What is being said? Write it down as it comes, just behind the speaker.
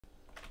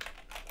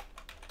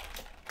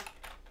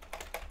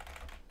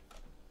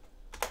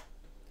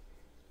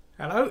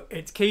Hello,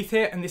 it's Keith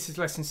here, and this is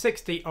lesson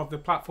 60 of the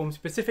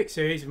platform-specific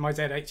series of my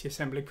Z80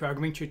 assembly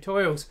programming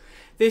tutorials.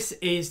 This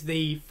is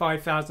the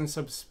 5000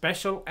 subs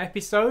special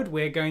episode.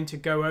 We're going to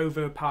go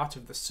over part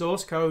of the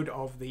source code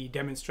of the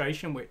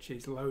demonstration, which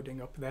is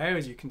loading up there,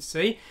 as you can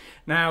see.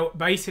 Now,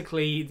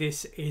 basically,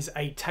 this is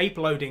a tape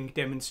loading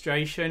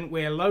demonstration.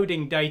 We're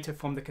loading data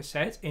from the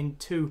cassette in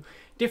two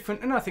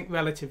different and I think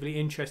relatively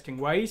interesting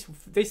ways.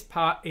 This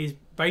part is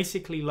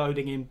basically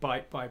loading in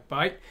byte by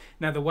byte.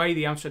 Now the way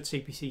the Amstrad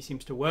CPC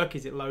seems to work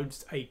is it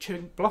loads a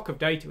block of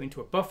data into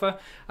a buffer,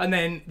 and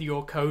then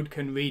your code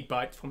can read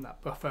bytes from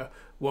that buffer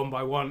one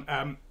by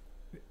one.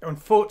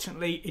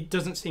 Unfortunately, it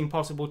doesn't seem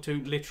possible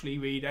to literally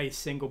read a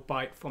single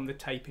byte from the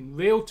tape in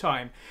real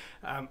time.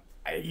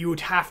 You would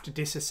have to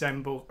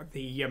disassemble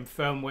the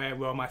firmware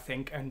ROM, I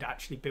think, and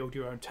actually build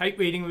your own tape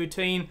reading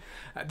routine.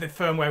 The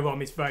firmware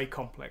ROM is very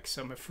complex,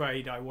 so I'm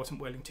afraid I wasn't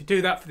willing to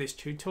do that for this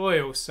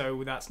tutorial,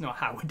 so that's not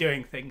how we're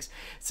doing things.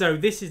 So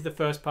this is the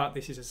first part.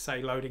 This is, as I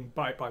say, loading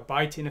byte by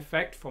byte in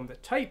effect from the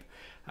tape.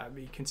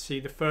 You can see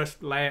the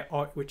first layer,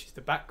 which is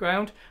the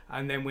background,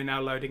 and then we're now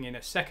loading in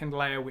a second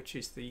layer, which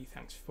is the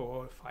thanks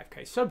for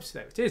 5K subs.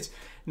 There it is.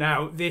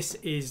 Now this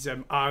is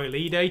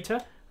RLE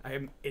data.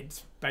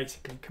 It's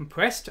basically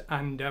compressed,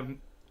 and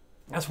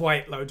that's why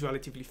it loads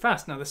relatively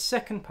fast. Now the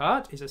second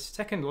part is a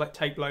second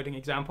tape loading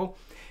example.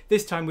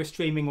 This time we're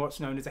streaming what's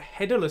known as a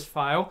headerless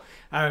file.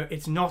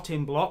 It's not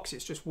in blocks,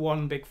 it's just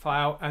one big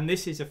file, and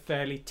this is a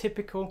fairly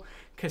typical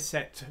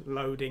cassette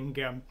loading.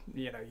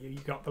 You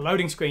got the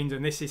loading screens,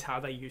 and this is how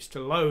they used to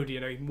load,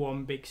 in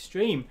one big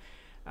stream.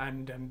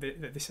 And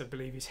this, I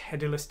believe, is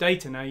headerless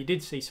data. Now you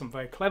did see some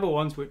very clever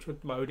ones which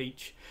would load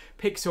each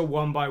pixel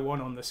one by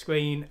one on the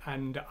screen,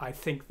 and I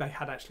think they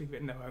had actually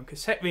written their own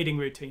cassette reading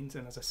routines,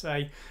 and as I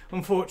say,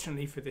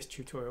 unfortunately for this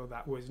tutorial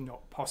that was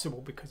not possible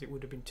because it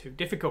would have been too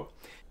difficult.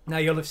 Now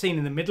you'll have seen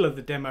in the middle of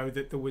the demo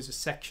that there was a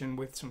section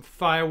with some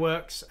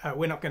fireworks.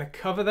 We're not going to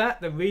cover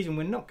that. The reason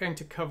we're not going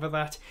to cover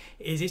that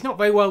is it's not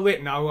very well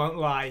written, I won't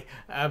lie.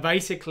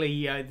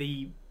 Basically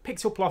the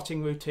pixel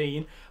plotting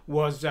routine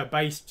was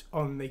based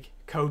on the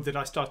code that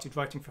I started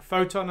writing for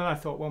Photon, and I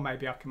thought, well,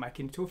 maybe I can make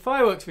it into a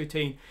fireworks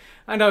routine,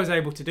 and I was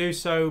able to do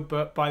so,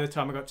 but by the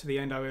time I got to the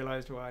end I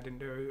realized, well, I didn't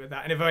do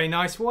that in a very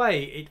nice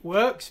way. It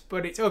works,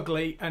 but it's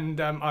ugly, and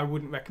I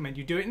wouldn't recommend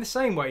you do it in the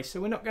same way, so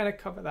we're not going to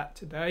cover that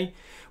today.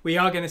 We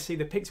are going to see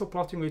the pixel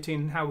plotting routine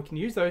and how we can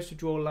use those to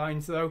draw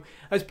lines, though,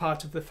 as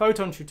part of the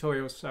Photon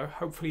tutorials, so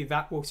hopefully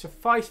that will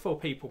suffice for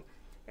people.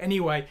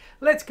 Anyway,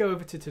 let's go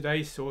over to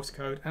today's source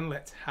code and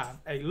let's have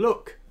a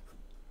look.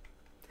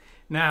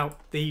 Now,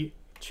 the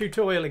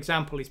tutorial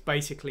example is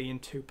basically in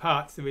two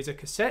parts. There is a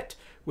cassette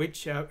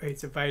which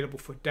is available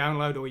for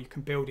download, or you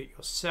can build it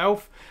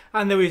yourself,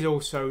 and there is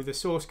also the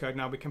source code.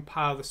 Now we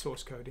compile the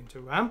source code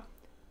into RAM.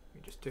 We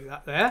just do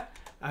that there,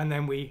 and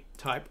then we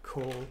type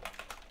call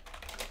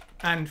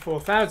and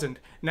 4000.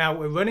 Now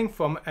we're running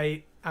from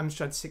a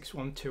Amstrad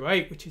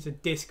 6128, which is a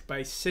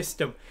disk-based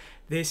system.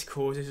 This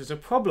causes us a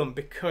problem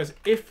because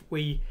if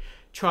we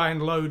try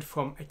and load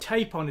from a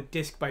tape on a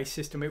disk-based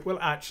system, it will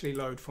actually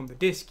load from the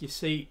disk. You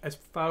see, as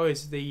far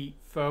as the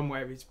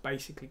firmware is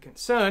basically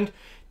concerned,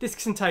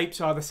 disks and tapes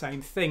are the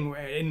same thing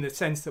in the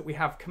sense that we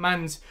have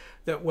commands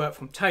that work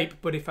from tape,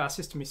 but if our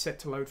system is set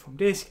to load from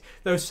disk,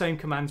 those same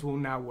commands will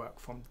now work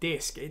from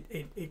disk.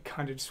 It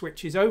kind of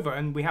switches over,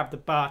 and we have the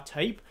bar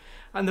tape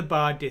and the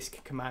bar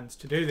disk commands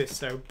to do this.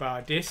 So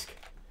bar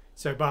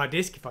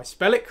disk, if I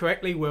spell it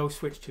correctly, will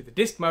switch to the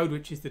disk mode,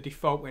 which is the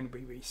default when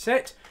we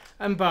reset,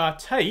 and bar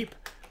tape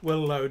will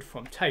load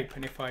from tape.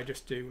 And if I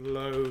just do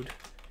load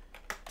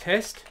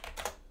test,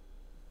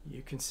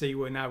 you can see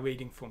we're now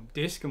reading from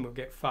disk and we'll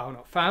get file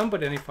not found.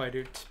 But then if I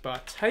do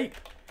bar tape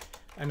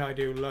and I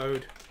do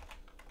load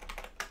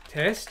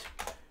test,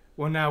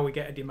 well, now we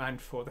get a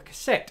demand for the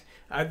cassette.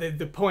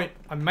 The point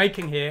I'm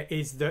making here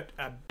is that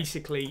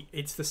basically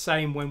it's the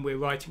same when we're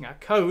writing our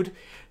code.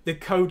 The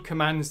code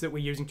commands that we're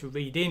using to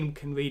read in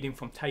can read in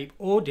from tape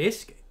or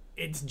disk.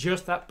 It's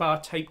just that bar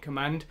tape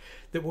command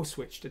that will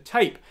switch to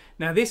tape.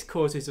 Now this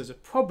causes us a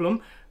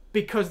problem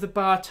because the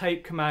bar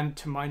tape command,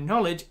 to my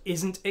knowledge,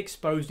 isn't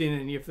exposed in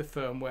any of the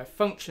firmware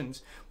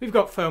functions. We've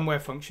got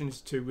firmware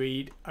functions to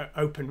read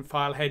open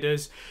file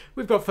headers.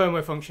 We've got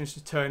firmware functions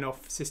to turn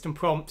off system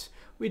prompts.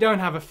 We don't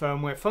have a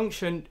firmware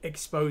function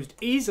exposed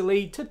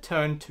easily to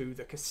turn to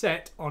the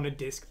cassette on a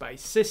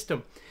disk-based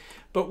system.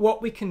 But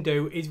what we can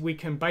do is we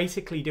can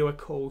basically do a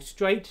call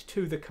straight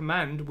to the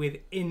command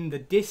within the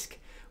disk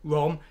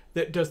ROM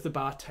that does the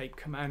bar tape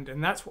command,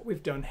 and that's what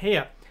we've done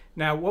here.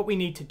 Now what we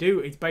need to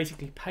do is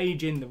basically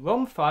page in the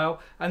ROM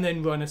file and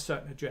then run a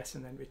certain address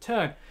and then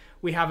return.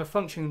 We have a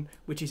function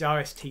which is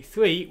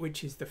RST3,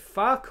 which is the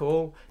far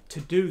call to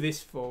do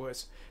this for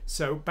us.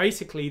 So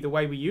basically the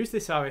way we use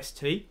this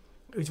RST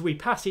is we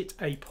pass it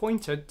a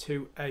pointer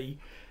to a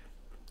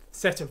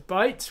set of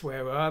bytes.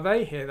 Where are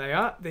they? Here they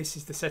are. This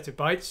is the set of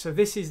bytes. So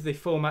this is the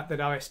format that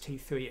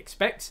RST3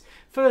 expects.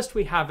 First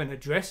we have an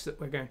address that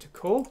we're going to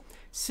call.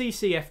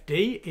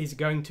 CCFD is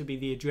going to be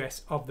the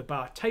address of the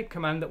bar tape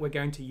command that we're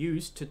going to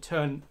use to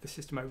turn the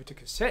system over to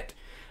cassette.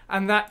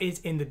 and that is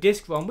in the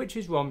disk ROM, which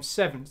is ROM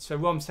 7. So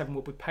ROM 7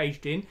 will be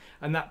paged in,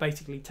 and that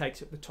basically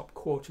takes up the top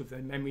quarter of the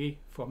memory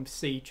from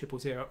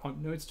C000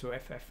 onwards to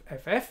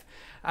FFFF,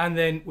 and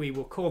then we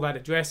will call that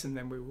address and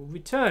then we will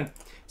return.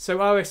 So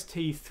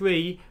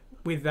RST3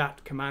 with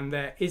that command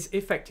there is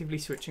effectively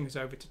switching us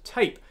over to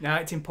tape. Now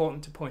it's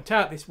important to point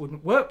out this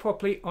wouldn't work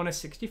properly on a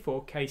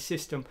 64K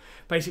system.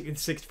 Basically the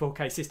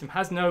 64K system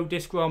has no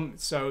disk ROM,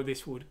 so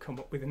this would come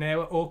up with an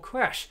error or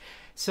crash.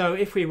 So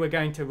if we were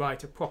going to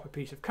write a proper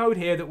piece of code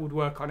here that would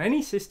work on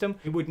any system,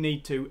 we would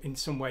need to in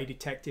some way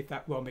detect if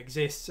that ROM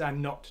exists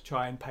and not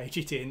try and page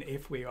it in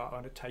if we are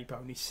on a tape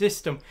only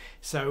system.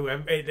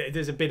 So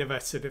there's a bit of a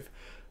sort of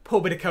poor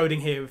bit of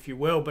coding here, if you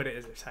will, but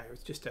as I say, it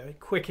was just a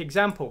quick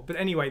example. But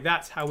anyway,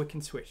 that's how we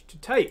can switch to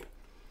tape.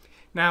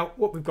 Now,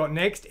 what we've got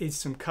next is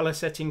some color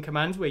setting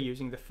commands. We're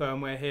using the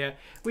firmware here.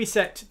 We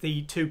set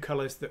the two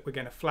colors that we're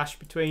going to flash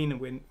between,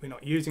 and we're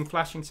not using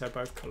flashing, so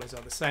both colors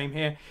are the same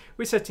here.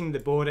 We're setting the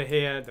border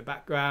here, the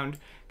background,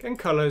 and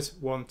colors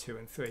 1, 2,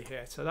 and 3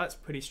 here. So that's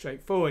pretty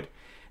straightforward.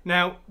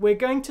 Now, we're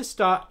going to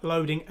start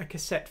loading a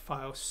cassette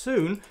file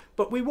soon,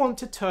 but we want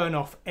to turn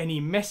off any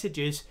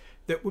messages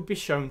that would be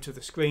shown to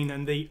the screen,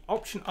 and the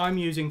option I'm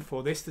using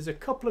for this, there's a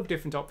couple of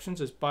different options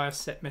as BIOS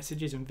set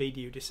messages and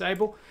VDU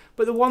disable,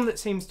 but the one that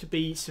seems to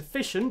be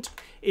sufficient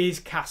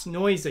is cas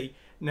noisy.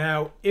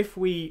 Now if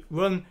we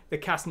run the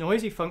cas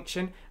noisy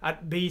function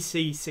at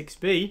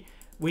BC6B,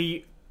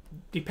 we,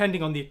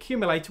 depending on the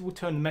accumulator, will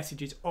turn the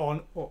messages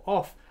on or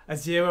off. A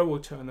 0 will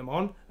turn them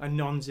on, a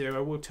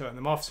non-zero will turn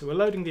them off. So we're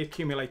loading the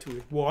accumulator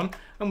with 1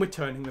 and we're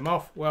turning them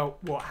off. Well,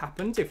 what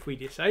happens if we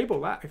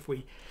disable that, if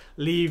we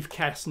leave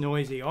cas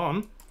noisy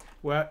on?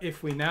 Well,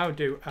 if we now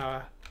do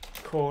our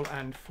call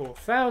and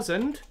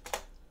 4000,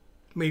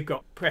 we've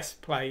got press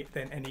play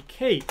then any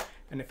key.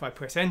 And if I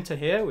press enter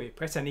here, we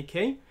press any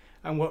key,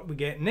 and what we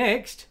get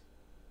next,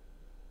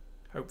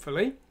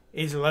 hopefully,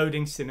 is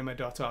loading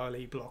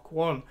cinema.rle block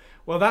 1.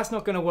 Well, that's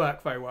not going to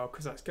work very well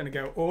because that's going to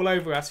go all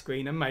over our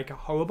screen and make a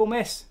horrible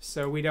mess.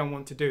 So we don't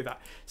want to do that.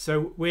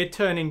 So we're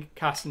turning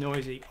cas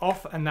noisy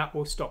off, and that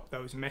will stop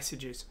those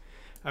messages.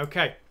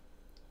 Okay,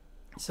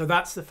 so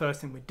that's the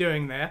first thing we're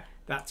doing there.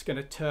 That's going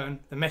to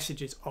turn the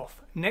messages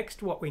off.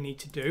 Next, what we need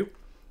to do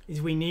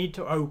is we need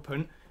to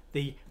open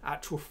the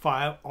actual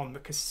file on the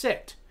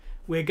cassette.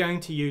 We're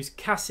going to use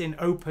casin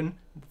open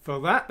for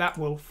that. That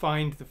will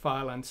find the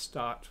file and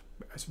start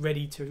as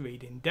ready to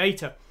read in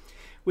data.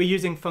 We're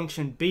using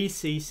function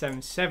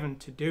BC77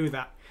 to do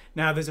that.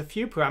 Now there's a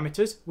few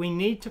parameters. We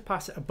need to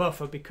pass it a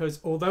buffer because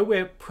although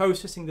we're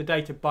processing the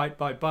data byte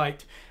by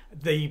byte,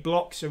 the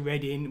blocks are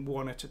read in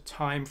one at a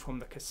time from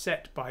the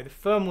cassette by the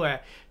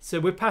firmware. So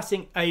we're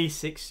passing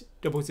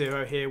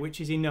A600 here, which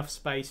is enough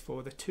space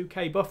for the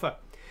 2K buffer.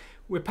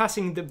 We're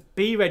passing the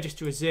B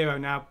register as 0.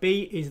 Now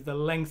B is the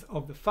length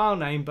of the file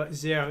name, but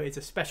 0 is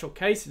a special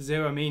case.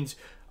 0 means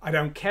I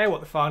don't care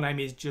what the file name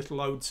is, just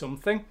load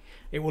something.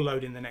 It will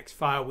load in the next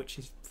file, which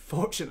is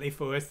fortunately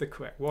for us the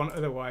correct one,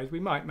 otherwise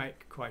we might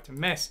make quite a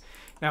mess.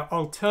 Now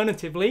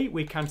alternatively,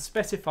 we can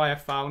specify a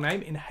file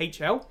name in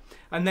HL,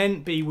 and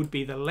then B would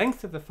be the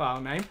length of the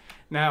file name.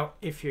 Now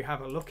if you have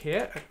a look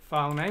here at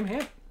file name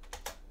here,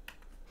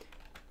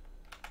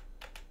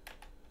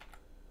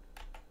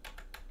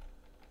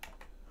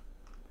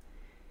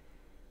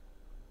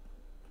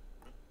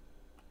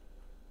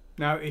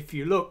 now if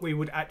you look, we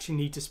would actually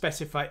need to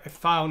specify a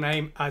file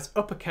name as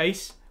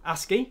uppercase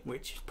ASCII,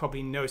 which is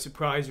probably no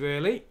surprise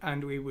really,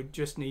 and we would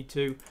just need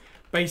to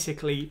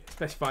basically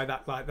specify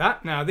that like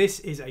that. Now this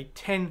is a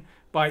 10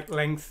 byte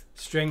length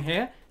string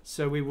here,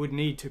 so we would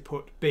need to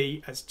put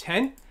B as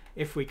 10.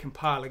 If we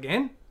compile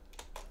again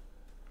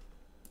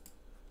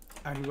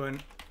and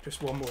run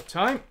just one more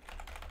time,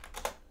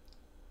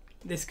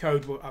 this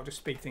code will, I'll just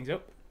speed things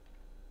up.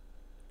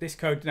 This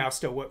code now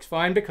still works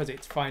fine because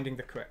it's finding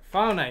the correct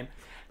file name.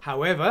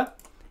 However,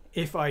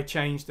 if I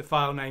change the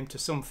file name to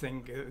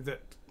something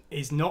that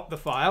is not the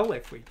file,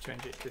 if we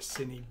change it to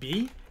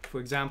cineb, for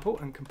example,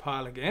 and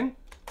compile again,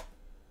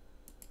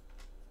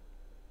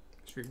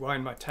 let's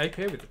rewind my tape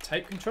here with the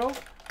tape control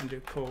and do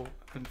call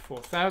and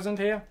 4000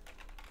 here.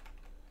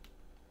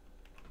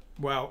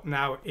 Well,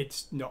 now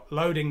it's not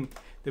loading.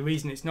 The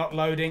reason it's not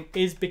loading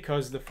is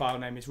because the file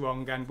name is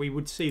wrong, and we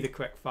would see the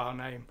correct file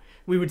name.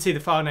 We would see the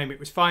file name it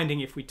was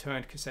finding if we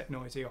turned cassette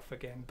noisy off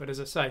again. But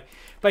as I say,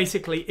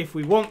 basically if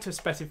we want to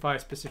specify a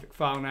specific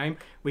file name,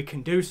 we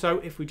can do so.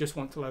 If we just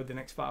want to load the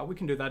next file, we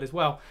can do that as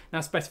well. Now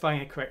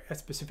specifying a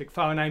specific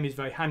file name is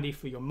very handy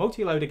for your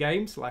multi-loader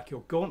games, like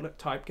your gauntlet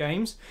type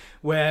games,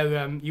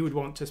 where you would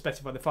want to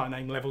specify the file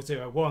name level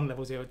 01,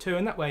 level 02,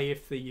 and that way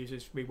if the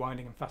user's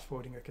rewinding and fast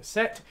forwarding a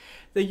cassette,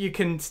 that you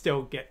can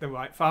still get the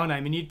right file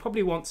name. And you'd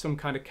probably want some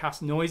kind of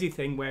cas noisy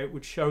thing where it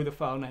would show the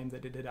file name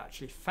that it had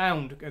actually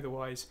found.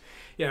 Otherwise,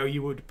 you know,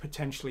 you would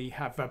potentially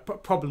have a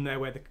problem there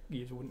where the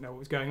user wouldn't know what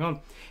was going on.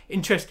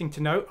 Interesting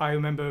to note, I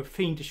remember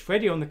Fiendish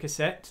Freddy on the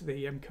cassette,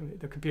 the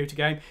computer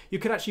game. You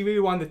could actually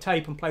rewind the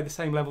tape and play the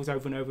same levels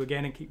over and over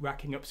again and keep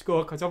racking up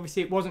score, because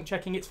obviously it wasn't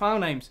checking its file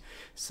names.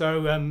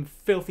 So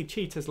filthy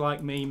cheaters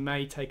like me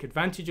may take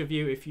advantage of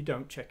you if you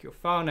don't check your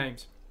file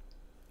names.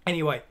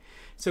 Anyway,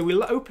 so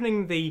we're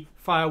opening the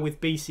file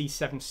with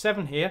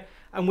BC77 here,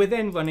 and we're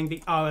then running the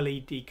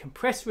RLE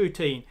decompress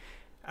routine.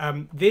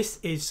 This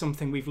is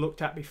something we've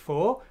looked at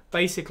before.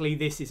 Basically,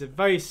 this is a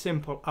very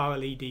simple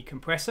RLE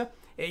decompressor.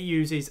 It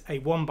uses a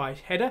 1-byte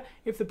header.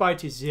 If the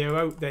byte is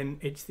 0, then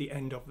it's the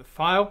end of the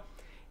file.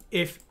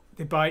 If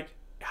the byte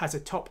has a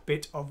top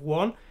bit of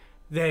 1,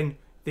 then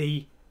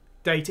the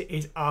data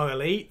is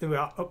RLE. There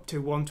are up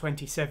to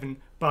 127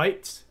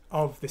 bytes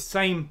of the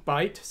same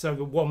byte, so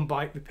the 1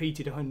 byte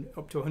repeated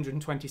up to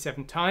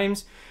 127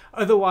 times.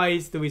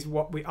 Otherwise, there is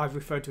what I've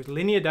referred to as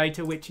linear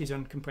data, which is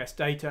uncompressed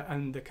data,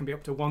 and there can be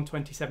up to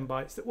 127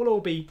 bytes that will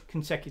all be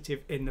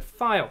consecutive in the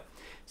file.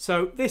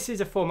 So this is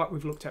a format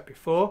we've looked at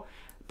before.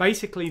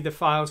 Basically, the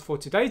files for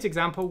today's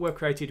example were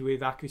created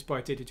with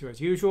AccuSprite Editor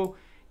as usual.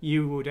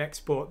 You would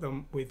export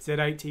them with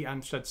Z80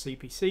 Amstrad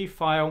CPC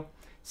file,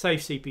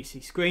 save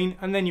CPC screen,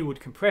 and then you would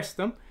compress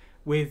them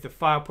with the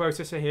file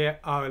processor here,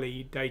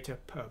 RLE data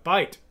per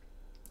byte.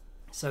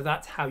 So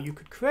that's how you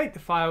could create the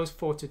files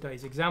for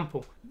today's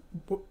example.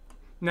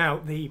 Now,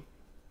 the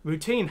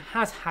routine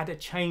has had a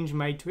change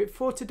made to it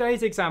for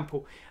today's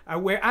example.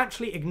 We're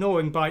actually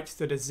ignoring bytes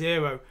that are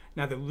 0.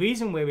 Now, the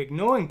reason we're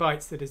ignoring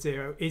bytes that are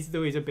 0 is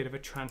there is a bit of a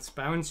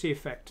transparency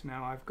effect.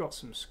 Now, I've got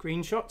some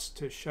screenshots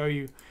to show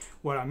you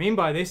what I mean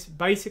by this.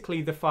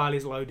 Basically, the file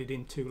is loaded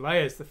in 2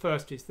 layers. The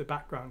first is the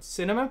background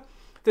cinema.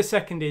 The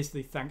second is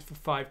the thanks for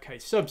 5k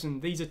subs,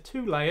 and these are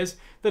 2 layers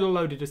that are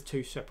loaded as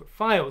 2 separate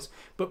files.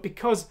 But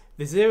because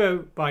the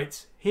 0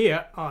 bytes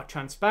here are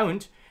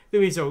transparent, the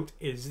result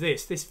is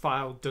this. This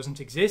file doesn't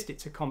exist.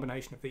 It's a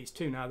combination of these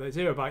 2. Now, the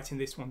 0 bytes in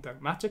this one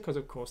don't matter because,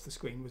 of course, the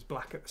screen was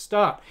black at the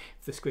start.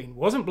 If the screen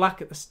wasn't black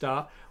at the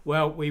start,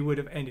 well, we would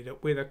have ended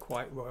up with a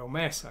quite royal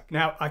mess.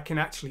 Now, I can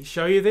actually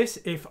show you this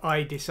if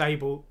I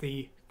disable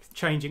the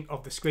changing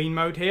of the screen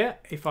mode here.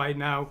 If I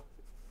now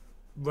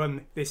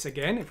run this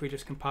again, if we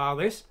just compile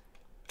this,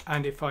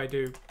 and if I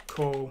do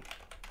call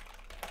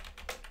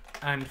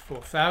and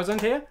 4000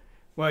 here,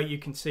 well, you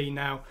can see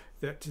now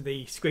that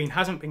the screen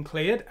hasn't been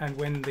cleared, and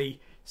when the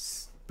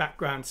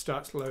background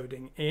starts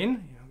loading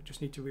in, we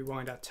just need to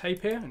rewind our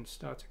tape here and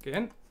start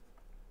again.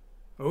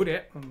 Oh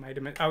dear, I made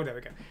a mistake. Oh, there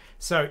we go.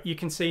 So you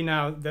can see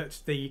now that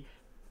the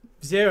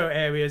 0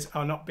 areas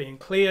are not being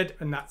cleared,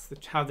 and that's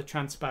how the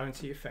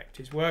transparency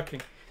effect is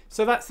working.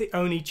 So that's the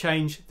only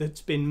change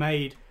that's been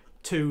made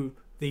to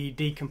the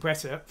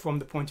decompressor from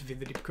the point of view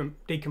of the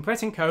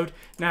decompressing code.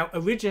 Now,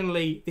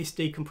 originally this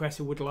decompressor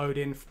would load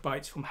in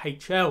bytes from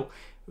HL,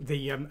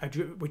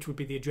 which would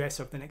be the address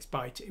of the next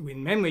byte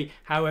in memory.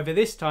 However,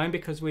 this time,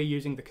 because we're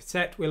using the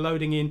cassette, we're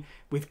loading in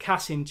with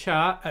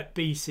cass-in-char at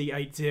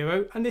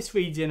BC80, and this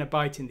reads in a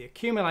byte in the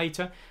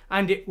accumulator,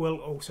 and it will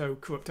also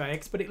corrupt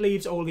IX, but it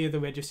leaves all the other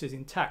registers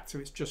intact, so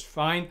it's just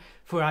fine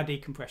for our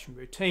decompression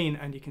routine,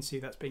 and you can see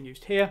that's being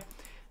used here.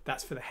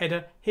 That's for the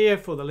header, here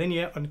for the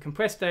linear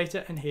uncompressed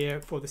data, and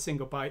here for the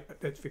single byte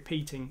that's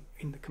repeating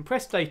in the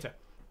compressed data.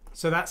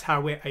 So that's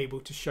how we're able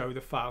to show the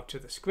file to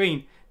the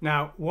screen.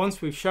 Now, once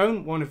we've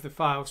shown one of the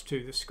files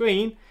to the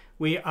screen,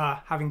 we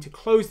are having to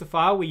close the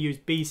file. We use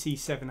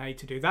BC7A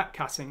to do that,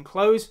 cass-in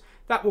close.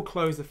 That will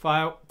close the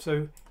file.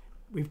 So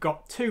we've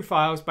got 2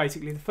 files.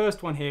 Basically, the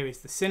first one here is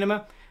the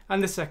cinema,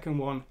 and the second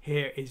one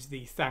here is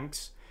the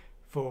thanks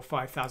for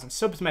 5,000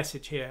 subs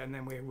message here, and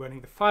then we're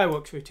running the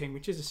fireworks routine,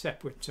 which is a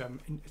separate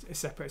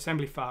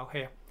assembly file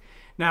here.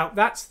 Now,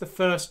 that's the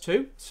first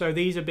 2, so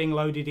these are being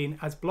loaded in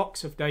as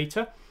blocks of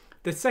data.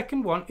 The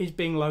second one is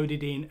being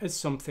loaded in as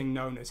something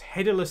known as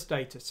headerless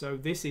data. So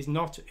this is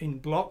not in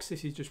blocks,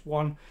 this is just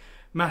one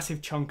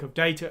massive chunk of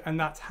data, and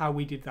that's how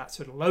we did that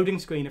sort of loading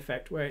screen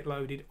effect, where it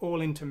loaded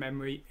all into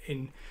memory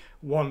in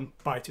 1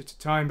 byte at a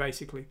time,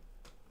 basically.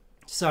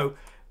 So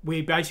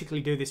we basically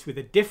do this with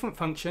a different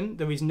function.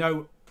 There is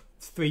no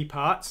 3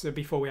 parts. So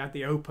before we had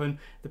the open,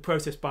 the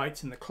process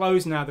bytes, and the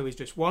close. Now there is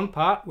just 1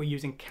 part. We're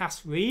using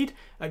cass read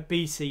at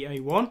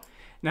BCA1.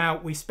 Now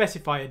we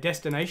specify a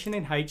destination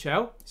in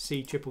HL,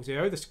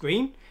 C000, the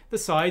screen, the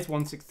size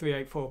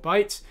 16384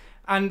 bytes,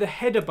 and the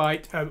header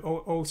byte,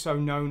 also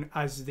known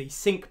as the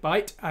sync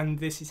byte, and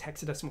this is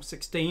hexadecimal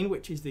 16,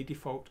 which is the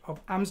default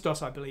of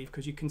AMSDOS, I believe,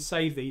 because you can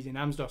save these in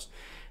AMSDOS.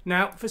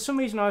 Now, for some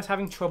reason I was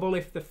having trouble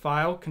if the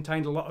file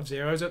contained a lot of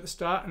zeros at the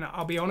start, and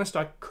I'll be honest,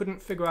 I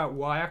couldn't figure out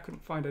why. I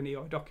couldn't find any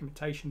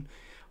documentation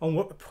on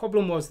what the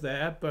problem was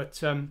there,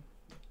 but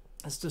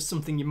it's just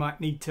something you might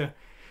need to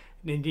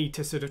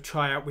sort of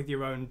try out with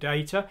your own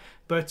data.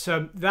 But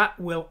that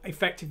will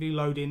effectively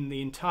load in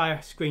the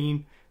entire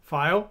screen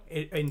file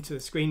into the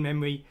screen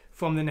memory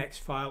from the next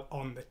file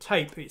on the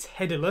tape. It's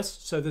headerless,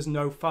 so there's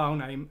no file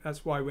name.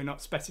 That's why we're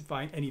not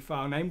specifying any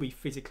file name. We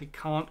physically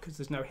can't, because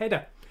there's no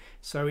header.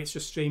 So it's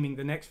just streaming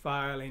the next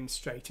file in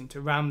straight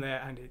into RAM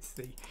there, and it's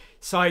the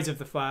size of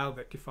the file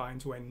that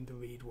defines when the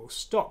read will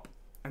stop.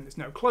 And there's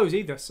no close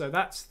either, so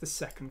that's the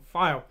second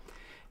file.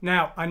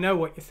 Now, I know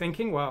what you're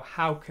thinking, well,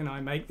 how can I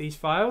make these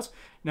files?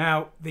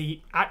 Now,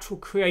 the actual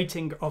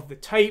creating of the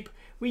tape,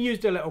 we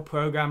used a little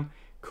program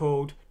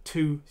called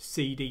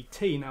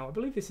 2CDT. Now I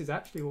believe this is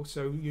actually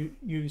also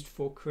used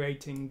for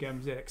creating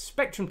ZX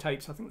Spectrum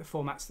tapes. I think the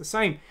format's the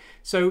same.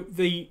 So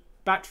the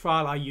batch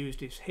file I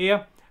used is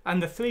here,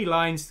 and the 3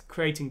 lines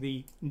creating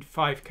the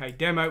 5K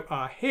demo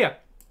are here.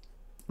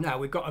 Now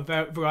we've got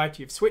a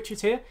variety of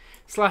switches here.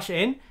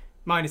 /n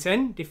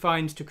 -n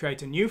defines to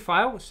create a new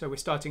file, so we're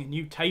starting a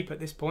new tape at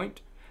this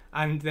point,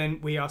 and then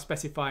we are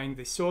specifying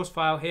the source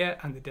file here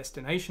and the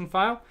destination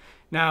file.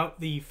 Now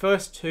the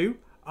first 2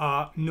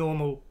 are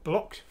normal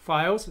blocked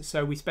files,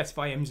 so we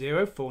specify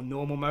M0 for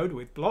normal mode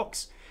with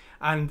blocks,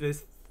 and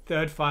the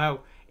 3rd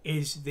file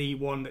is the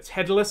one that's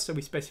headerless, so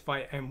we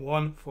specify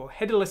M1 for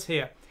headerless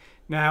here.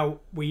 Now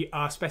we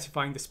are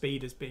specifying the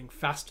speed as being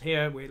fast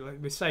here.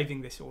 We're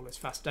saving this all as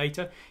fast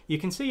data. You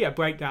can see a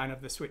breakdown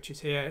of the switches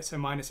here. So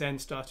 -n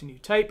start a new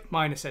tape,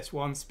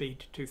 -S1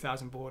 speed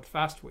 2000 baud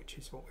fast, which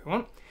is what we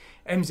want.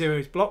 M0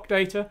 is block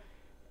data,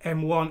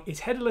 M1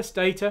 is headerless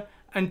data,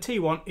 and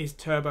T1 is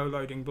turbo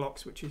loading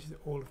blocks, which is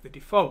all of the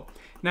default.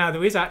 Now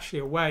there is actually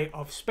a way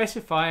of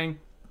specifying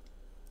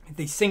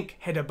the sync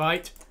header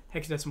byte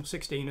hexadecimal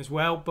 16 as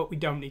well, but we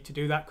don't need to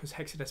do that because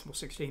hexadecimal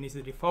 16 is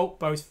the default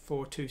both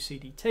for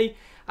 2CDT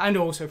and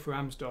also for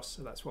AMS-DOS,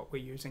 so that's what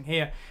we're using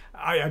here.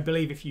 I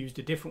believe if you used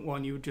a different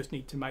one, you would just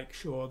need to make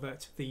sure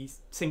that the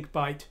sync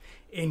byte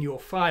in your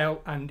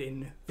file and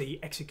in the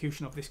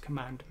execution of this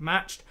command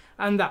matched,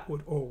 and that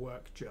would all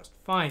work just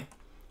fine.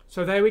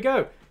 So there we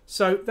go.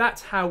 So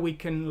that's how we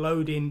can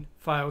load in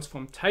files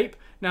from tape.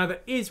 Now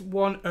there is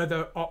one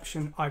other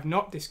option I've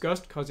not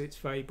discussed because it's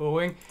very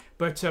boring,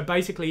 but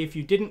basically if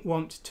you didn't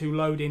want to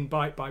load in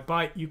byte by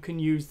byte, you can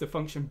use the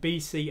function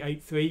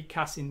bc83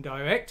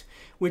 cassette,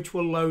 which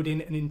will load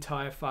in an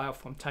entire file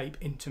from tape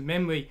into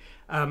memory.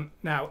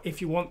 Now if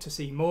you want to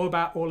see more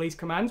about all these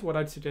commands, what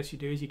I'd suggest you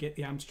do is you get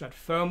the Amstrad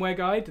firmware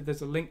guide.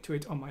 There's a link to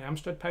it on my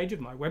Amstrad page of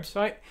my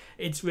website.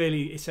 It's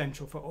really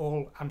essential for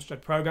all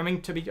Amstrad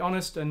programming, to be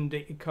honest, and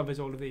it covers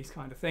all of these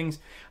kind of things.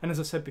 And as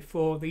I said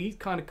before, these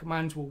kind of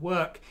commands will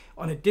work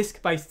on a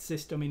disk-based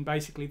system in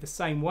basically the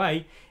same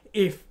way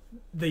if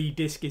the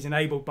disk is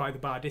enabled by the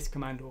bar disk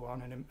command, or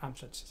on an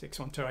Amstrad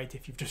 6128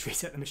 if you've just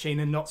reset the machine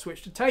and not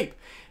switched to tape.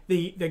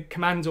 The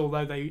commands,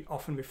 although they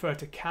often refer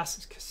to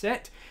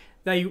cassette,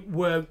 they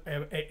were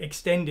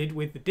extended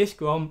with the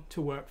disk-ROM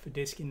to work for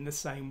disk in the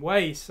same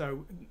way.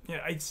 So you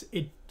know,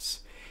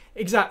 it's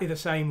exactly the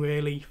same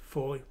really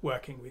for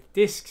working with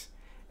disks.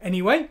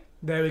 Anyway,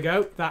 there we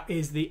go. That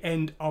is the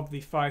end of the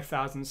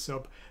 5000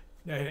 sub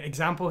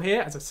example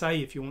here. As I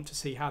say, if you want to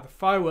see how the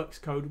fireworks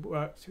code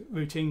worked,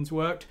 routines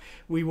worked,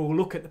 we will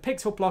look at the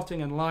pixel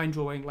plotting and line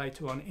drawing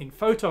later on in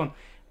Photon.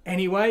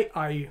 Anyway,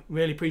 I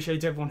really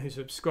appreciate everyone who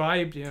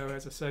subscribed. You know,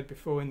 as I said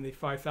before in the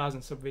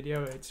 5000 sub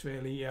video, it's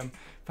really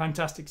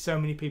fantastic.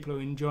 So many people are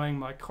enjoying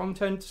my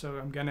content, so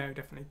I'm going to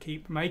definitely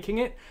keep making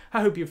it.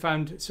 I hope you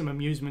found some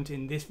amusement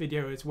in this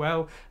video as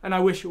well, and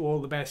I wish you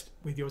all the best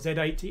with your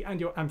Z80 and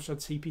your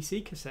Amstrad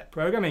CPC cassette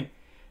programming.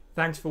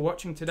 Thanks for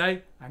watching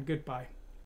today, and goodbye.